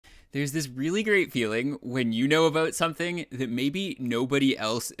There's this really great feeling when you know about something that maybe nobody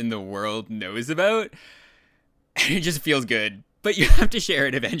else in the world knows about, and it just feels good. But you have to share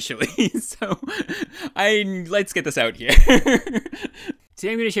it eventually. So let's get this out here.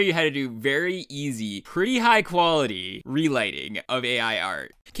 Today I'm going to show you how to do very easy, pretty high quality relighting of AI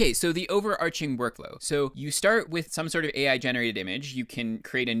art. Okay, so the overarching workflow. So you start with some sort of AI generated image. You can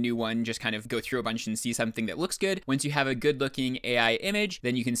create a new one, just kind of go through a bunch and see something that looks good. Once you have a good looking AI image,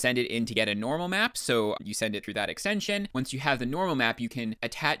 then you can send it in to get a normal map. So you send it through that extension. Once you have the normal map, you can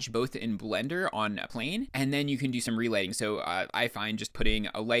attach both in Blender on a plane, and then you can do some relighting. So I find just putting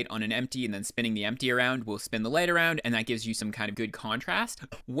a light on an empty and then spinning the empty around will spin the light around, and that gives you some kind of good contrast.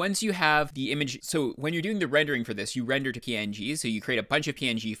 Once you have the image, so when you're doing the rendering for this, you render to PNGs. So you create a bunch of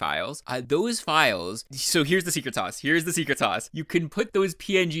PNG files. Those files, so here's the secret sauce. Here's the secret sauce. You can put those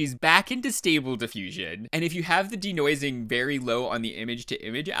PNGs back into Stable Diffusion. And if you have the denoising very low on the image to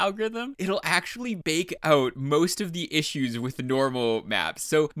image algorithm, it'll actually bake out most of the issues with the normal maps.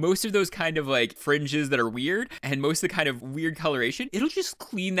 So most of those kind of like fringes that are weird and most of the kind of weird coloration, it'll just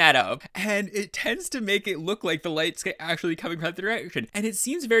clean that up. And it tends to make it look like the light's actually coming from the direction. And it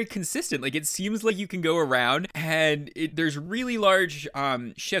seems very consistent. Like it seems like you can go around and there's really large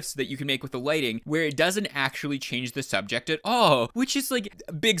shifts that you can make with the lighting where it doesn't actually change the subject at all, which is like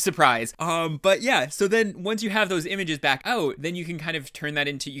a big surprise. But yeah, so then once you have those images back out, then you can kind of turn that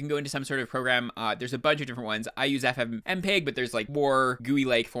into, you can go into some sort of program. There's a bunch of different ones. I use FFmpeg, but there's like more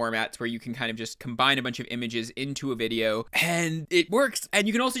GUI-like formats where you can kind of just combine a bunch of images into a video and it works. And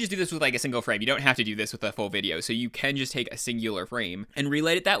you can also just do this with like a single frame. You don't have to do this with a full video. So you can just take a singular frame and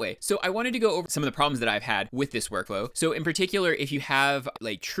relight it that way. So I wanted to go over some of the problems that I've had with this workflow. So in particular, if you have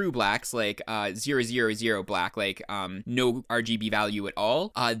like true blacks, like 000 black, like no RGB value at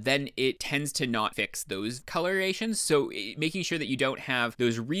all, then it tends to not fix those colorations. So making sure that you don't have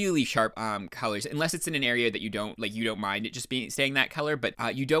those really sharp colors, unless it's in an area that you don't mind it just staying that color, but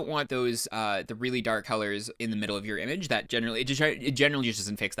you don't want those the really dark colors in the middle of your image. That generally just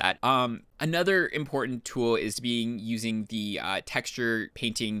doesn't fix that. Another important tool is using the texture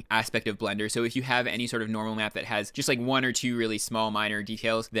painting aspect of Blender. So if you have any sort of normal map that has just like one or two really small minor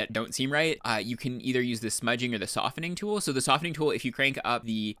details that don't seem right, you can either use the smudging or the softening tool. So the softening tool, if you crank up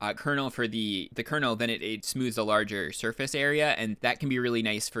the kernel for the kernel, then it smooths a larger surface area, and that can be really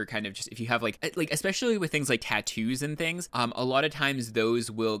nice for kind of just if you have like especially with things like tattoos and things. A lot of times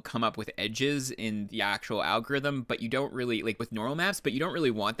those will come up with edges in the actual algorithm, but you don't really like with normal maps, but you don't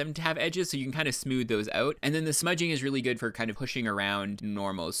really want them to have edges, so you can kind of smooth those out. And then the smudging is really good for kind of pushing around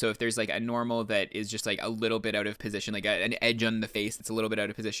normals. So if there's like a normal that is just like a little bit out of position, like an edge on the face that's a little bit out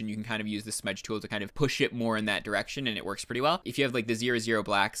of position, you can kind of use the smudge tool to kind of push it more in that direction, and it works pretty well. If you have like the 00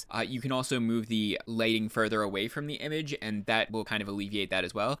 blacks, you can also move the lighting further away from the image, and that will kind of alleviate that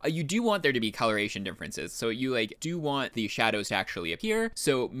as well. You do want there to be coloration differences, so you like do want the shadows to actually appear,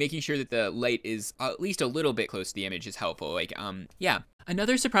 so making sure that the light is at least a little bit close to the image is helpful. Like yeah.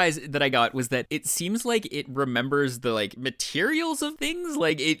 Another surprise that I got was that it seems like it remembers the like materials of things.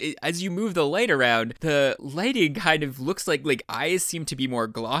 Like it as you move the light around, the lighting kind of looks like eyes seem to be more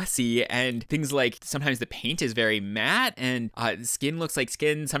glossy, and things like sometimes the paint is very matte, and skin looks like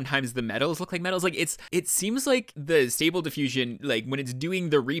skin. Sometimes the metals look like metals. Like it seems like the Stable Diffusion, like when it's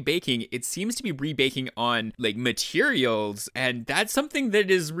doing the rebaking, it seems to be rebaking on like materials, and that's something that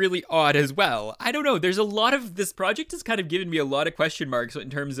is really odd as well. I don't know. There's a lot of this project has kind of given me a lot of question marks in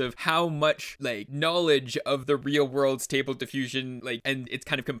terms of how much like knowledge of the real world Stable Diffusion like and its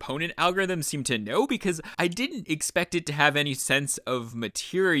kind of component algorithms seem to know, because I didn't expect it to have any sense of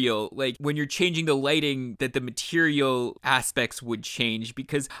material, like when you're changing the lighting, that the material aspects would change,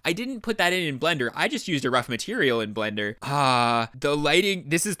 because I didn't put that in Blender. I just used a rough material in Blender. The lighting,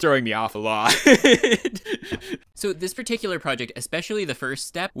 this is throwing me off a lot. So this particular project, especially the first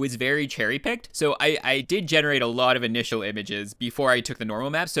step, was very cherry picked. So I did generate a lot of initial images before I took the normal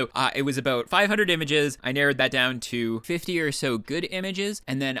map. So it was about 500 images. I narrowed that down to 50 or so good images.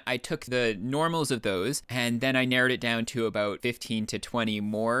 And then I took the normals of those, and then I narrowed it down to about 15 to 20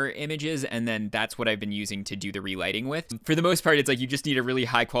 more images. And then that's what I've been using to do the relighting with. For the most part, it's like you just need a really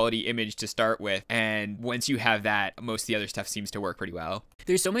high quality image to start with. And once you have that, most of the other stuff seems to work pretty well.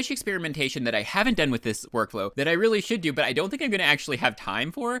 There's so much experimentation that I haven't done with this workflow that I really should do, but I don't think I'm going to actually have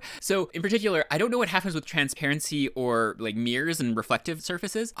time for. So in particular, I don't know what happens with transparency or like mirrors and reflective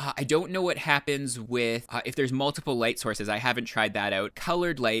surfaces. I don't know what happens with if there's multiple light sources. I haven't tried that out.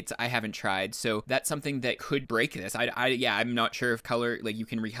 Colored lights, I haven't tried. So that's something that could break this. Yeah, I'm not sure if color, like you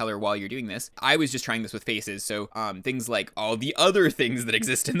can recolor while you're doing this. I was just trying this with faces. So things like all the other things that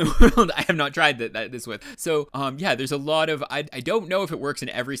exist in the world, I have not tried this with. So yeah, there's a lot of, I don't know if it works in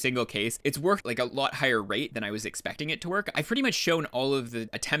every single case. It's worked like a lot higher rate than I was expecting it to work. I've pretty much shown all of the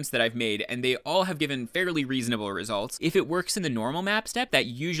attempts that I've made, and they all have given fairly reasonable results. If it works in the normal map step, that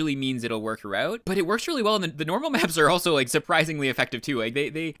usually means it'll work throughout, but it works really well. And the normal maps are also like surprisingly effective too. Like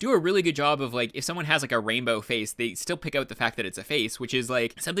they do a really good job of like, if someone has like a rainbow face, they still pick out the fact that it's a face, which is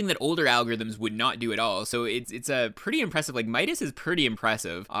like something that older algorithms would not do at all. So it's a pretty impressive, like Midas is pretty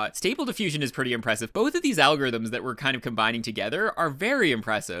impressive. Stable diffusion is pretty impressive. Both of these algorithms that we're kind of combining together are very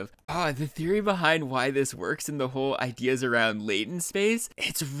impressive. The theory behind why this works and the whole ideas around latent space,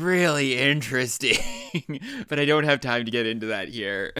 it's really interesting, but I don't have time to get into that here.